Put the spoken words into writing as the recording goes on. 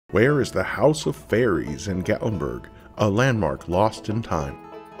Where is the House of Fairies in Gatlinburg, a landmark lost in time?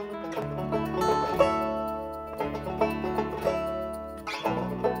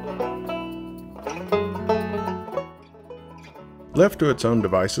 Left to its own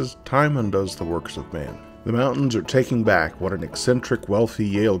devices, time undoes the works of man. The mountains are taking back what an eccentric, wealthy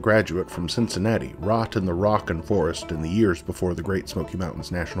Yale graduate from Cincinnati wrought in the rock and forest in the years before the Great Smoky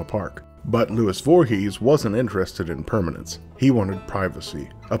Mountains National Park. But Louis Voorhees wasn't interested in permanence. He wanted privacy,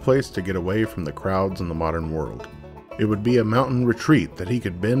 a place to get away from the crowds in the modern world. It would be a mountain retreat that he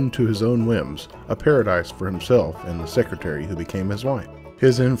could bend to his own whims, a paradise for himself and the secretary who became his wife.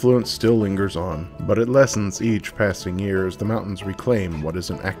 His influence still lingers on, but it lessens each passing year as the mountains reclaim what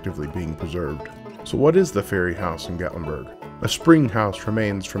isn't actively being preserved. So what is the Fairy House in Gatlinburg? A spring house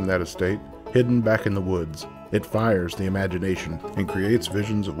remains from that estate, hidden back in the woods. It fires the imagination and creates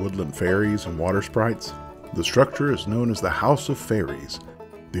visions of woodland fairies and water sprites. The structure is known as the House of Fairies.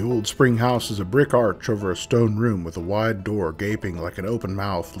 The old spring house is a brick arch over a stone room with a wide door gaping like an open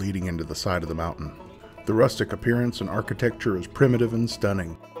mouth leading into the side of the mountain. The rustic appearance and architecture is primitive and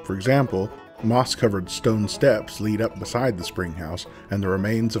stunning. For example, moss-covered stone steps lead up beside the spring house, and the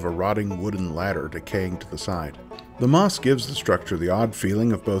remains of a rotting wooden ladder decaying to the side. The moss gives the structure the odd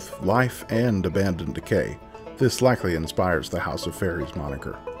feeling of both life and abandoned decay. This likely inspires the House of Fairies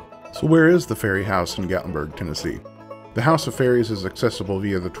moniker. So where is the Fairy House in Gatlinburg, Tennessee? The House of Fairies is accessible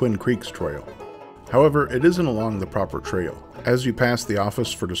via the Twin Creeks Trail. However, it isn't along the proper trail. As you pass the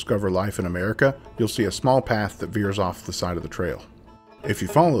Office for Discover Life in America, you'll see a small path that veers off the side of the trail. If you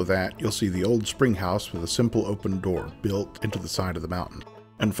follow that, you'll see the old spring house with a simple open door built into the side of the mountain.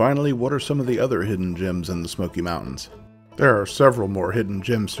 And finally, what are some of the other hidden gems in the Smoky Mountains? There are several more hidden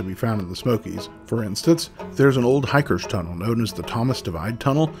gems to be found in the Smokies. For instance, there's an old hiker's tunnel known as the Thomas Divide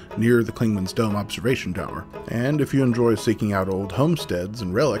Tunnel near the Clingman's Dome Observation Tower. And if you enjoy seeking out old homesteads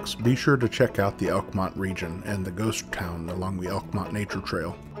and relics, be sure to check out the Elkmont region and the ghost town along the Elkmont Nature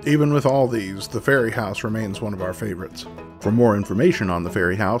Trail. Even with all these, the Fairy House remains one of our favorites. For more information on the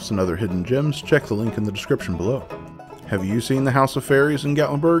Fairy House and other hidden gems, check the link in the description below. Have you seen the House of Fairies in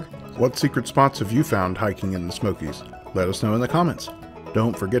Gatlinburg? What secret spots have you found hiking in the Smokies? Let us know in the comments.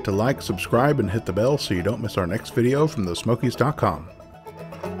 Don't forget to like, subscribe, and hit the bell so you don't miss our next video from thesmokies.com.